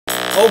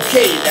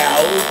Okay,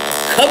 now,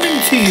 coming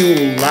to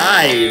you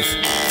live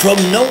from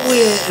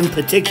nowhere in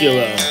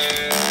particular,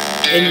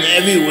 and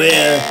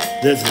everywhere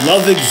that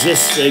love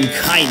exists and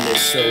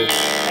kindness. So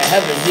I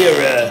have it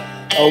here,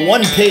 a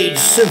one-page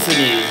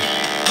symphony.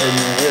 And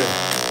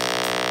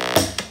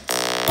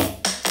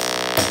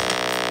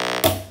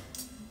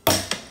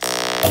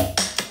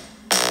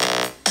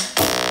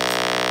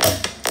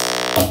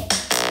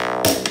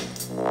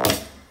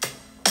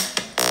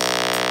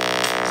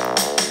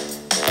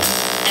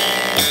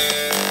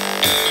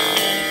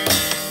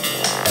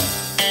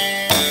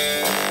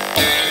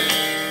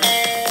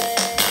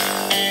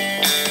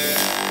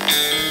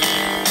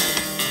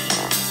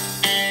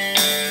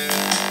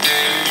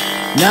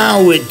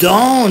now it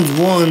dawned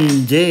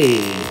one day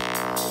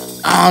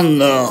on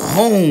the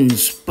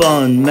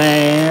homespun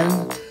man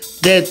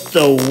that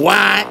the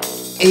white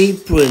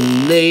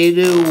apron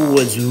lady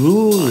was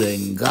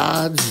ruling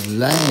God's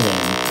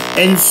land.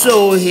 And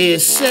so he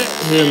set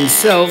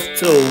himself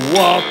to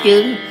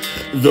walking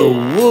the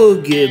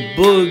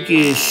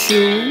woogie-boogie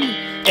shoe,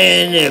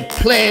 and he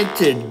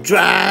planted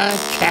dry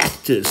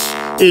cactus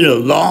in a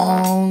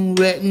long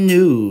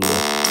retinue.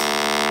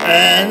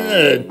 And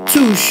a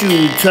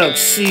two-shoe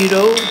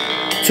tuxedo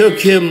took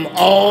him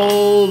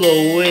all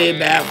the way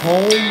back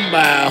home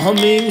by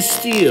humming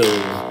steel.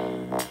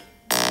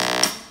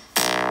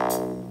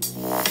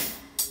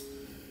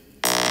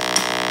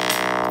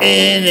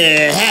 And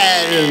he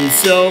had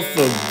himself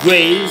a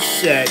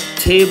grace at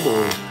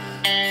table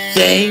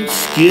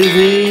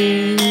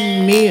Thanksgiving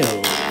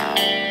meal.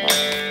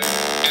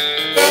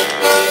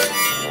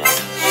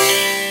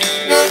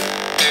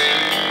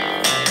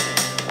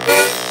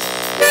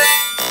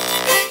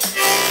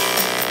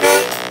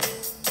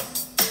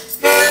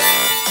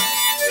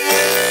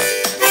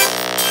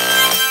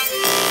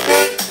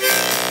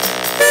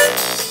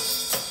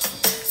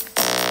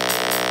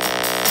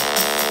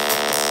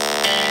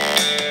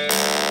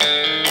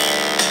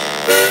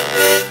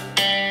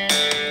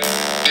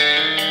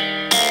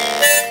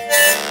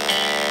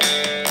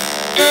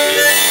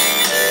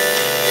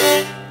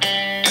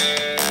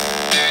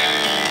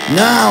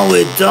 Now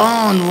it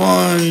dawned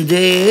one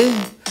day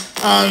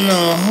on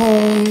the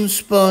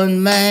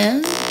homespun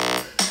man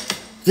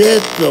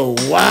that the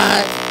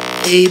white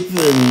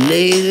apron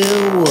lady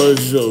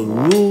was a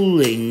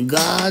ruling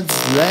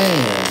God's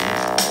land.